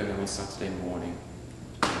 they'll go home on Saturday morning.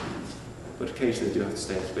 but occasionally they do have to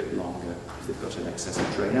stay a bit longer if they've got an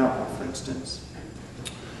excessive drain outlet, for instance.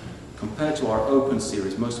 Compared to our open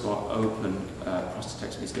series, most of our open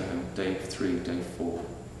prostatectomies go home day 3, day 4.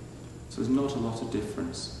 So there's not a lot of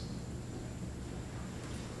difference.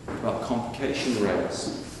 About complication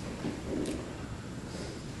rates.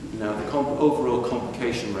 Now, the overall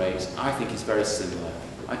complication rate, I think, is very similar.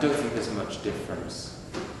 I don't think there's much difference.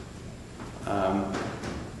 I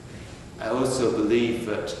also believe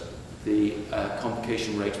that the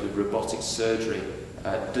complication rate with robotic surgery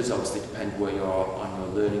does obviously depend where you are on your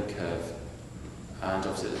learning curve. And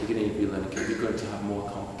obviously at the beginning of your learning curve, you're going to have more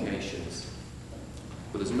complications.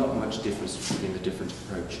 But there's not much difference between the different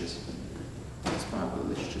approaches. That's what the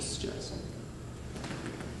literature suggests.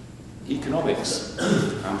 Economics,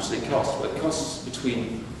 how much does it cost? Well, it costs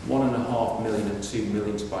between $1.5 million and $2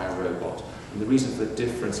 million to buy a robot. And the reason for the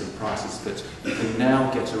difference in price is that you can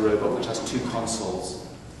now get a robot which has 2 consoles.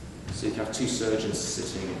 So you can have 2 surgeons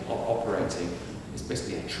sitting operating. It's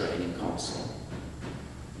basically a training console.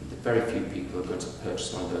 Very few people are going to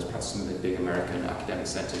purchase one of those. Perhaps some of the big American academic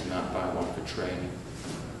centres might buy one for training.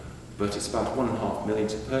 But it's about $1.5 million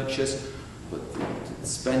to purchase, but the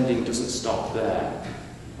spending doesn't stop there.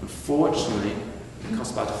 Unfortunately, it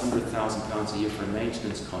costs about £100,000 a year for a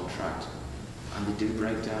maintenance contract, and they do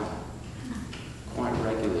break down quite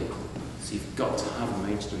regularly. So you've got to have a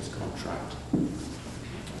maintenance contract.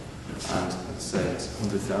 And let's say it's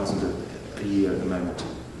 $100,000 a year at the moment.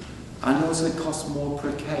 And also it costs more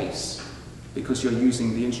per case because you're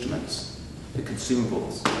using the instruments, the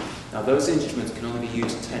consumables. Now those instruments can only be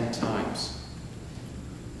used 10 times.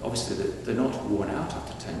 Obviously they're not worn out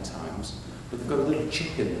after 10 times, but they've got a little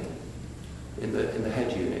chip in them, in the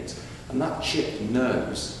head unit. And that chip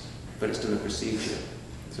knows that it's done a procedure.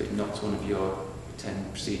 So it knocks one of your 10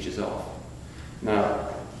 procedures off. Now,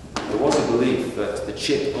 there was a belief that the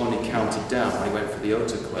chip only counted down when he went for the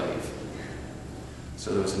autoclave.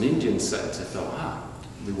 So there was an Indian centre that thought,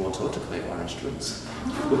 we won't autoclave our instruments.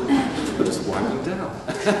 We'll just wipe them down.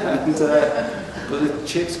 But the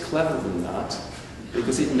chip's cleverer than that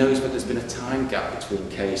because it knows that there's been a time gap between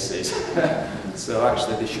cases. So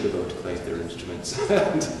actually they should have autoclaved their instruments.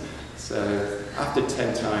 So after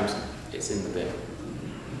 10 times, it's in the bin.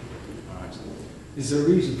 All right. Is there a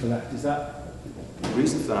reason for that? Is that... The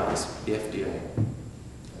reason for that is the FDA.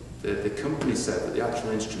 The company said that the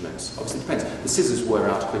actual instruments, obviously it depends, the scissors wear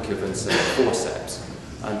out quicker than, say, forceps,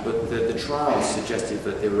 but the trials suggested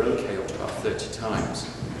that they were okay up to about 30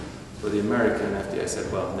 times. But the American FDA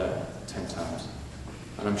said, well, no, 10 times.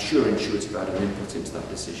 And I'm sure Intuitive had an input into that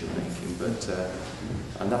decision making, but,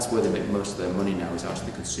 and that's where they make most of their money now, is out of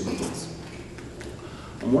the consumables.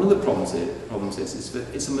 And one of the problems is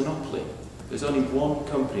that it's a monopoly. There's only one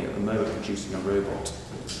company at the moment producing a robot.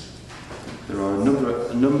 There are a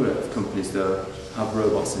number of companies that have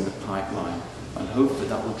robots in the pipeline, and hopefully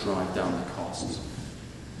that will drive down the costs.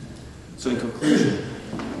 So in conclusion,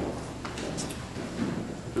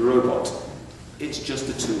 the robot, it's just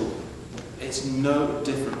a tool. It's no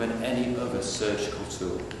different than any other surgical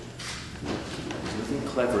tool. There's nothing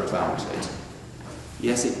clever about it.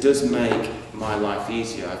 Yes, it does make my life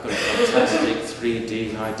easier. I've got a fantastic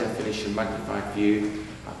 3D high-definition magnified view.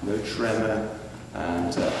 I have no tremor. And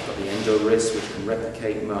I've got the endo wrist, which can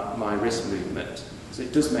replicate my wrist movement. So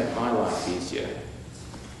it does make my life easier.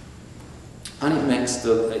 And it makes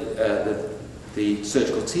the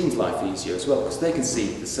surgical team's life easier as well, because they can see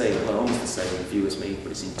the same, well, almost the same view as me,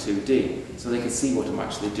 but it's in 2D. So they can see what I'm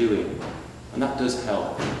actually doing. And that does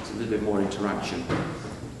help. It's a little bit more interaction.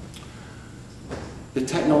 The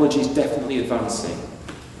technology is definitely advancing.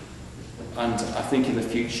 And I think in the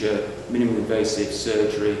future, minimally invasive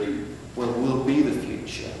surgery will be the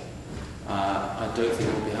future. I don't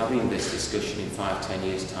think we'll be having this discussion in 5-10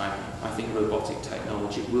 years' time. I think robotic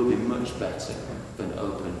technology will be much better than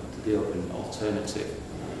the open alternative.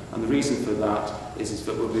 And the reason for that is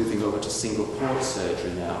that we're moving over to single port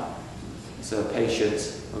surgery now. So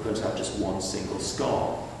patients are going to have just one single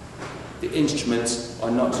skull. The instruments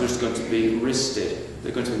are not just going to be wristed,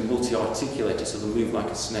 they're going to be multi-articulated, so they'll move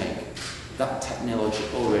like a snake. That technology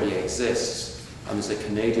already exists. And there's a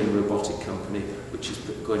Canadian robotic company which is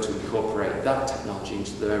going to incorporate that technology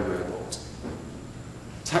into their robot.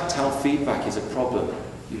 Tactile feedback is a problem.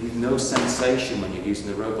 You have no sensation when you're using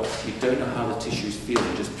the robot. You don't know how the tissues feel.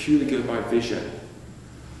 You just purely go by vision.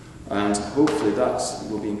 And hopefully that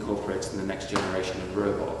will be incorporated in the next generation of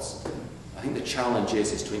robots. I think the challenge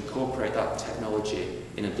is to incorporate that technology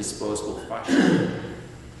in a disposable fashion.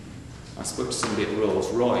 I spoke to somebody at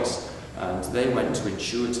Rolls-Royce, and they went to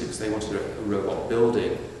Intuitive because they wanted a robot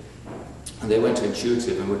building. And they went to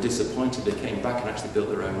Intuitive and were disappointed. They came back and actually built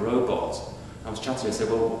their own robot. I was chatting and said,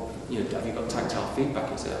 well, have you got tactile feedback?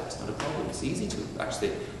 And he said, that's not a problem. It's easy to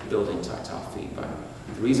actually build in tactile feedback.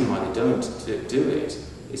 The reason why they don't do it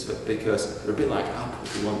is because they're a bit like Apple.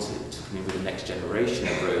 They want it to come in with the next generation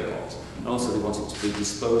of robots. And also they want it to be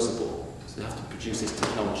disposable. So they have to produce this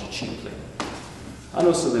technology cheaply. And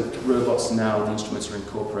also the robots now, the instruments are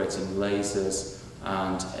incorporating lasers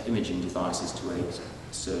and imaging devices to aid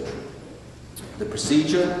surgery. The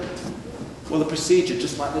procedure, well, the procedure,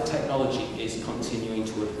 just like the technology, is continuing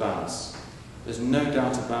to advance. There's no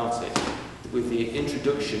doubt about it. With the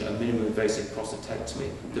introduction of minimally invasive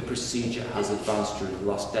prostatectomy, the procedure has advanced during the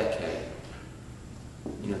last decade.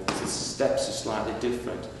 The steps are slightly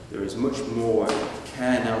different. There is much more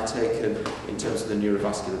care now taken in terms of the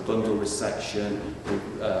neurovascular bundle resection,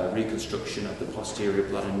 the reconstruction of the posterior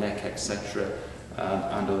bladder, neck, etc.,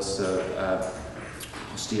 and also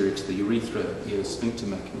posterior to the urethra, the sphincter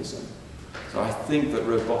mechanism. So I think that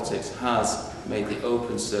robotics has made the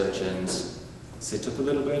open surgeons sit up a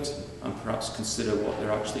little bit and perhaps consider what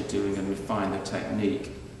they're actually doing and refine their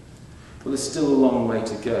technique. But there's still a long way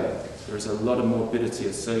to go. There is a lot of morbidity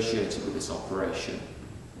associated with this operation.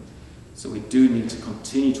 So we do need to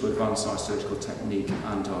continue to advance our surgical technique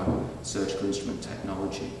and our surgical instrument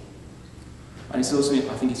technology. And it's also,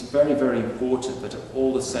 I think it's very, very important that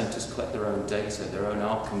all the centres collect their own data, their own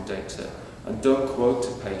outcome data, and don't quote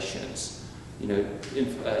to patients,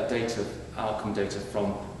 outcome data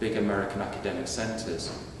from big American academic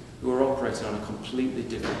centres who are operating on a completely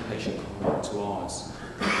different patient cohort to ours.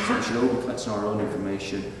 So we should all be collecting our own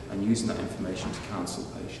information and using that information to counsel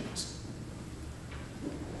patients.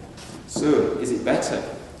 So, is it better?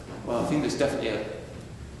 Well, I think there's definitely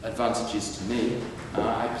advantages to me.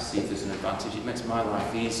 I perceive there's an advantage. It makes my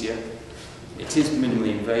life easier. It is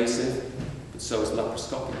minimally invasive, but so is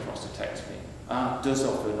laparoscopic prostatectomy. And it does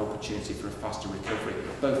offer an opportunity for a faster recovery,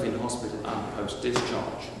 both in hospital and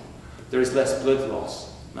post-discharge. There is less blood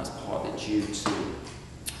loss, and that's partly due to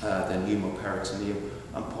the pneumoperitoneum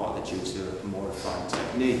and partly due to a more refined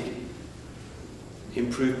technique.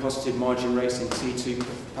 Improved positive margin rates in T2,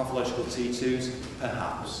 pathological T2s?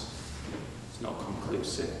 Perhaps. It's not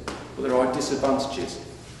conclusive. But there are disadvantages.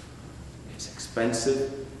 It's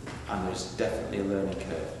expensive, and there's definitely a learning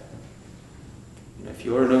curve. If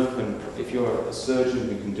you're a surgeon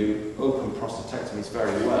who can do open prostatectomies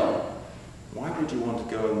very well, why would you want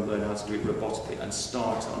to go and learn how to do it robotically and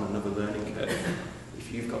start on another learning curve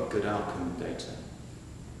if you've got good outcome data?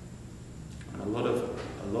 And a lot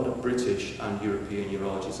of British and European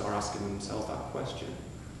urologists are asking themselves that question.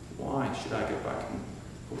 Why should I go back and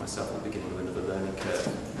put myself at the beginning of another learning curve?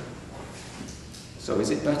 So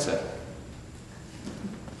is it better?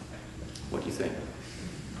 What do you think?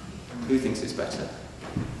 Who thinks it's better?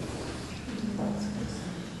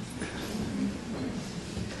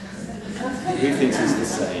 Who thinks it's the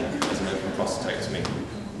same as an open prostatectomy?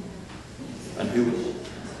 And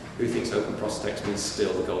who thinks open prostatectomy is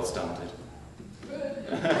still the gold standard?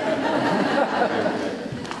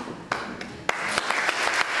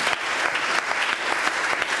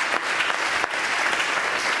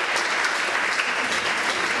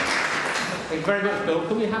 Thank you very much, Bill.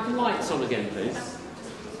 Can we have the lights on again, please?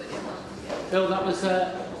 Bill, that was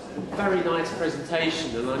a very nice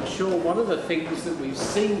presentation, and I'm sure one of the things that we've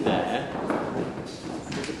seen there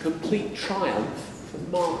is a complete triumph for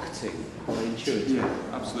marketing by Intuitive. Yeah,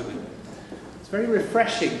 absolutely. It's very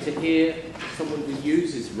refreshing to hear someone who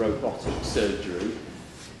uses robotic surgery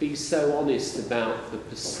be so honest about the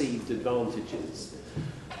perceived advantages.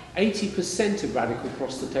 80% of radical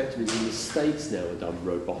prostatectomies in the States now are done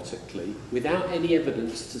robotically without any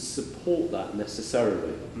evidence to support that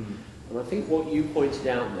necessarily. Mm-hmm. And I think what you pointed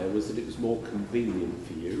out there was that it was more convenient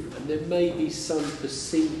for you, and there may be some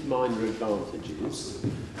perceived minor advantages.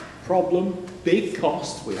 Problem, big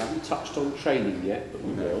cost. We haven't touched on training yet, but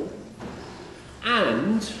we will.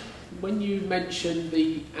 And when you mention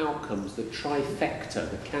the outcomes, the trifecta,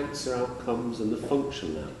 the cancer outcomes and the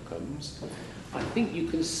functional outcomes, I think you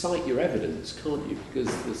can cite your evidence, can't you? Because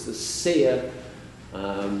there's the SEER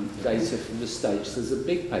data from the States. There's a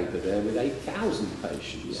big paper there with 8,000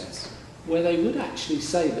 patients. Yes. Where they would actually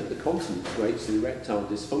say that the continence rates and erectile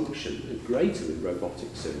dysfunction are greater with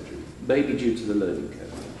robotic surgery, maybe due to the learning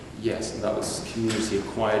curve. Yes, and that was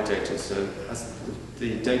community-acquired data. So as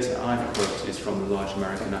the data I've quoted is from the large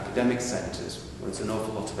American academic centres, where there's an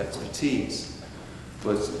awful lot of expertise.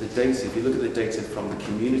 But the data, if you look at the data from the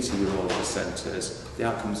community urology centres, the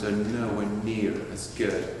outcomes are nowhere near as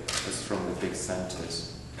good as from the big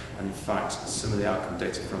centres. And in fact, some of the outcome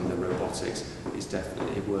data from the robotics is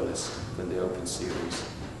definitely worse than the open series.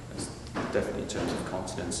 definitely in terms of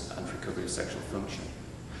continence and recovery of sexual function.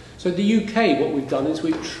 So in the UK, what we've done is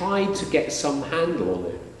we've tried to get some handle on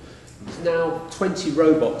it. There's now 20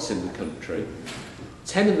 robots in the country.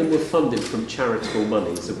 10 of them were funded from charitable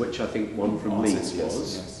monies, of which I think one from Leeds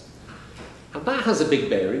was. Yes. And that has a big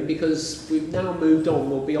bearing because we've now moved on,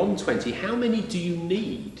 we're beyond 20. How many do you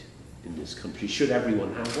need in this country? Should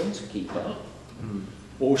everyone have one to keep up?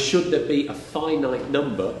 Or should there be a finite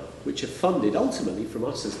number which are funded ultimately from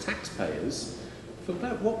us as taxpayers for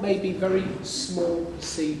what may be very small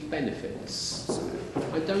perceived benefits?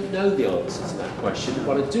 I don't know the answer to that question.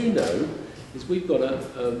 What I do know is we've got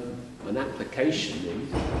an application in,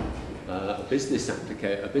 a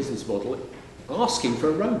business model asking for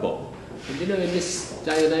a robot. And you know, in this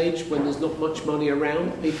day and age when there's not much money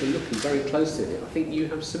around, people are looking very closely at it. I think you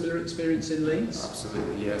have similar experience in Leeds?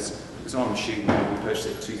 Absolutely, yes. Because our machine, we purchased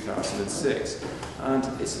it in 2006, and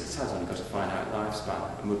it has only got a finite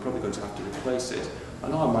lifespan, and we're probably going to have to replace it.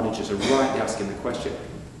 And our managers are rightly asking the question,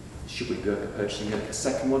 should we be purchasing a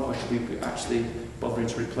second one, or should we be actually bothering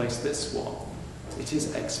to replace this one? It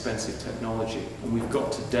is expensive technology, and we've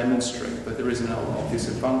got to demonstrate that there is an obvious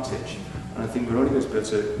advantage. And I think we're only going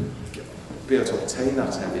to be able to obtain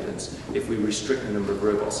that evidence if we restrict the number of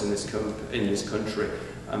robots in this country,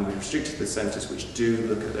 and we restrict it to the centres which do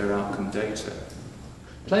look at their outcome data.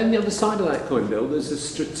 Playing the other side of that coin, Bill, there's a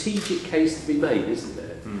strategic case to be made, isn't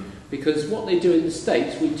there? Because what they do in the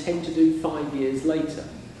States, we tend to do 5 years later.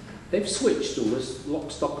 They've switched almost lock,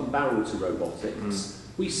 stock and barrel to robotics.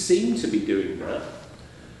 We seem to be doing that.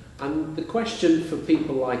 And the question for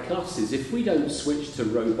people like us is, if we don't switch to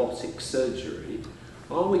robotic surgery,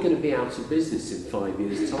 are we going to be out of business in 5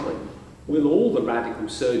 years' time? Will all the radical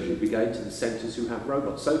surgery be going to the centres who have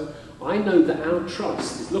robots? So I know that our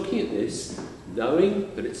trust is looking at this,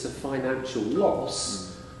 knowing that it's a financial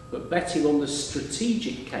loss, but betting on the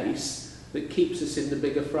strategic case that keeps us in the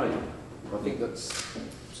bigger frame. I think that's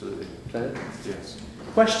Absolutely. fair. Yes.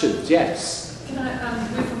 Questions? Yes. Can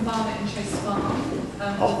I, we're from Barnet and Chase Farm. We've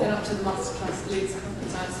been up to the masterclass Leeds a couple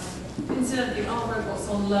of times. Incidentally, our robot's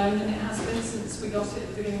on loan, and it has been since we got it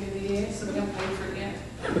at the beginning of the year, so we haven't paid for it yet.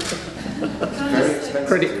 Can I Very just expensive.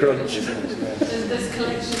 Credit crunch. there's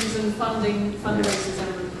collections and fundraisers and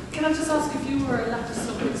everything. Can I just ask if you were a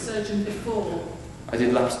laparoscopic surgeon before? I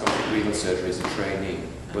did laparoscopic renal surgery as a trainee,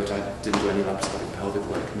 but I didn't do any laparoscopic pelvic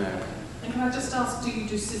work, no. And can I just ask, do you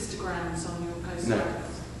do cystograms on your post? No.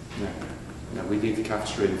 No, we leave the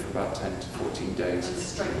catheter in for about 10 to 14 days. And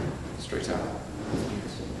straight Straight out.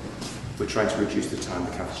 We're trying to reduce the time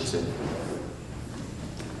the catheter's in.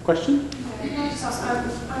 Question? Can I just ask,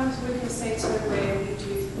 I was with the States where we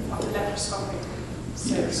do laparoscopic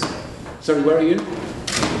surgery. Yes. Sorry, where are you?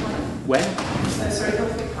 Where? Sorry,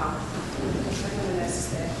 Norfolk Park. I'm a nurse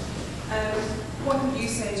there. What would you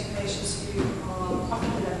say to patients who are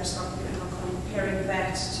often laparoscopic and are comparing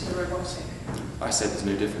that to the robotic? I say there's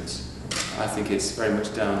no difference. I think it's very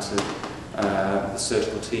much down to the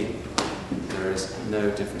surgical team. There is no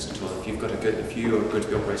difference at all. If you are going to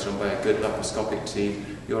be operated on by a good laparoscopic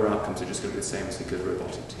team, your outcomes are just going to be the same as a good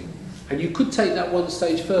robotic team. And you could take that one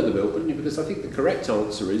stage further, Bill, wouldn't you? Because I think the correct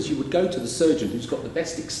answer is you would go to the surgeon who's got the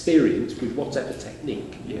best experience with whatever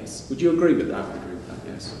technique. Yes. Would you agree with I that? would agree with that,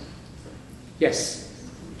 yes. Yes.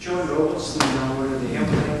 John Robertson, now one of the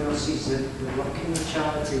helpline nurses that we work in the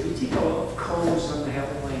charity. We take a lot of calls on the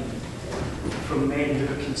helpline from men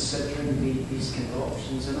who are considering these kind of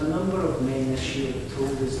options, and a number of men this year have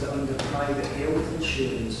told us that under private health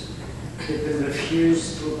insurance they've been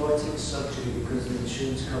refused robotic surgery because the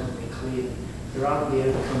insurance company claim there aren't the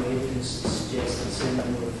outcome evidence to suggest it's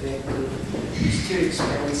any more effective. It's too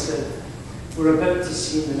expensive. We're about to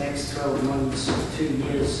see in the next 12 months or 2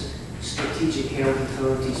 years strategic health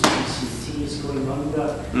authorities, PCT, is going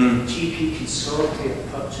under, GP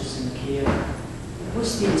consortia purchasing care.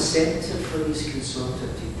 What's the incentive for these consortia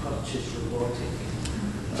to purchase robotic?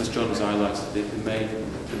 As John has highlighted,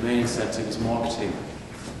 the main incentive is marketing.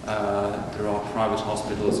 There are private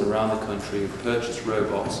hospitals around the country who purchase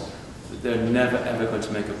robots. They're never ever going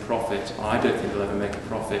to make a profit. I don't think they'll ever make a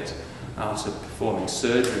profit out of performing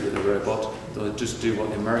surgery with a robot. They'll just do what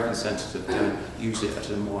the American centres have done, use it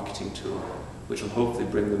as a marketing tool, which will hopefully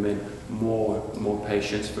bring them in more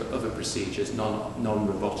patients for other procedures,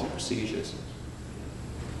 non-robotic procedures.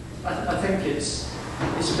 I think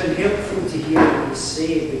it's been helpful to hear what you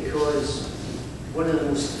say, because one of the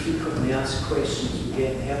most frequently asked questions we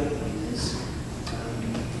get in helpline is,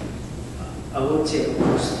 I want to have a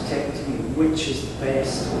prostatectomy, which is the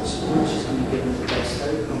best, which is going to give them the best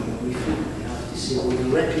outcome? And we frequently have to say, well, the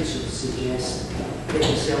literature suggests get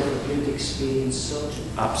yourself a good experienced surgeon.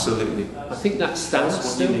 Absolutely. I think that stands That's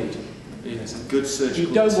what still. you need. Yes, a good surgical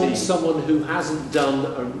You don't team. want someone who hasn't done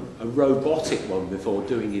a robotic one before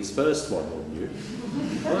doing his first one on you.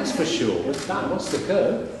 Well, that's for sure. That must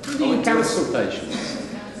occur. Do you counsel patients?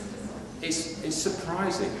 It's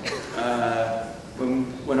surprising.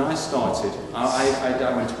 When I started,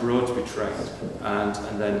 I went abroad to be trained,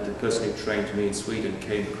 and then the person who trained me in Sweden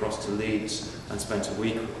came across to Leeds and spent a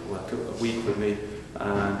week with me,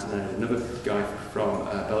 and then another guy from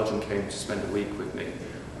Belgium came to spend a week with me.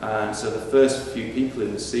 And so the first few people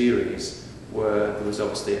in the series there was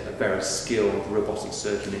obviously a very skilled robotic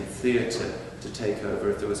surgeon in theatre to take over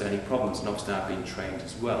if there was any problems, and obviously I've been trained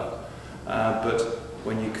as well. But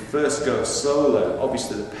when you first go solo,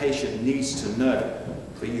 obviously the patient needs to know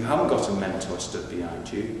that you haven't got a mentor stood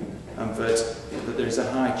behind you, and that there is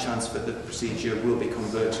a high chance that the procedure will be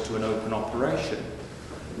converted to an open operation.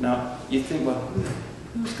 Now, you think, well,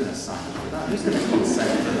 who's going to sign up for that? Who's going to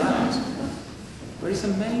consent for that? But it's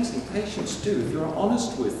amazing. Patients do, if you're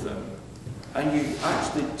honest with them, and you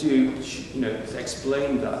actually do,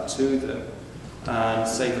 explain that to them, and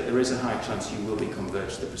say that there is a high chance you will be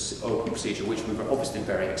converted to the open procedure, which we've obviously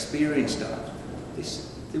very experienced at,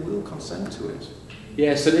 they will consent to it.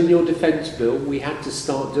 Yes, and in your defence, Bill, we had to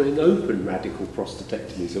start doing open radical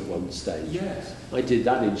prostatectomies at one stage. Yes. I did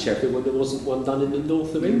that in Sheffield when there wasn't one done in the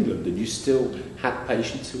north of England, and you still had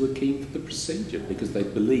patients who were keen for the procedure because they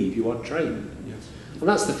believe you are trained. Yes. And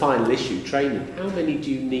that's the final issue, training. How many do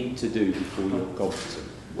you need to do before you're competent?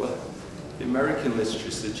 Well, the American literature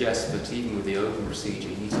suggests that even with the open procedure,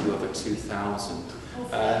 you need to do over 2,000,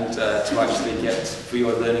 and to actually get for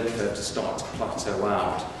your learning curve to start to plateau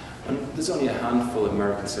out. And there's only a handful of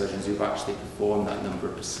American surgeons who've actually performed that number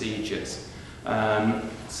of procedures.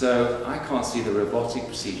 So I can't see the robotic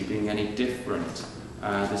procedure being any different.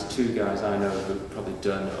 There's two guys I know who've probably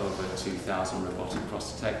done over 2,000 robotic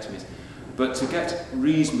prostatectomies. But to get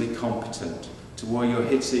reasonably competent to where you're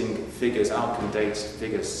hitting figures, outcome data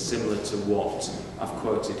figures similar to what I've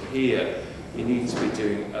quoted here, you need to be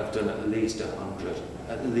have done at least 100,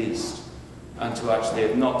 at least. And to actually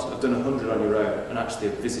have done 100 on your own and actually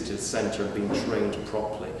have visited the centre and been trained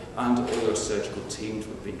properly, and all your surgical teams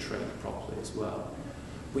have been trained properly as well.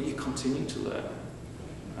 But you continue to learn.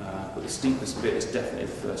 But the steepest bit is definitely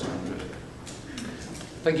the first 100.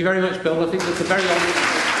 Thank you very much, Bill. I think that's a very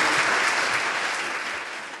honest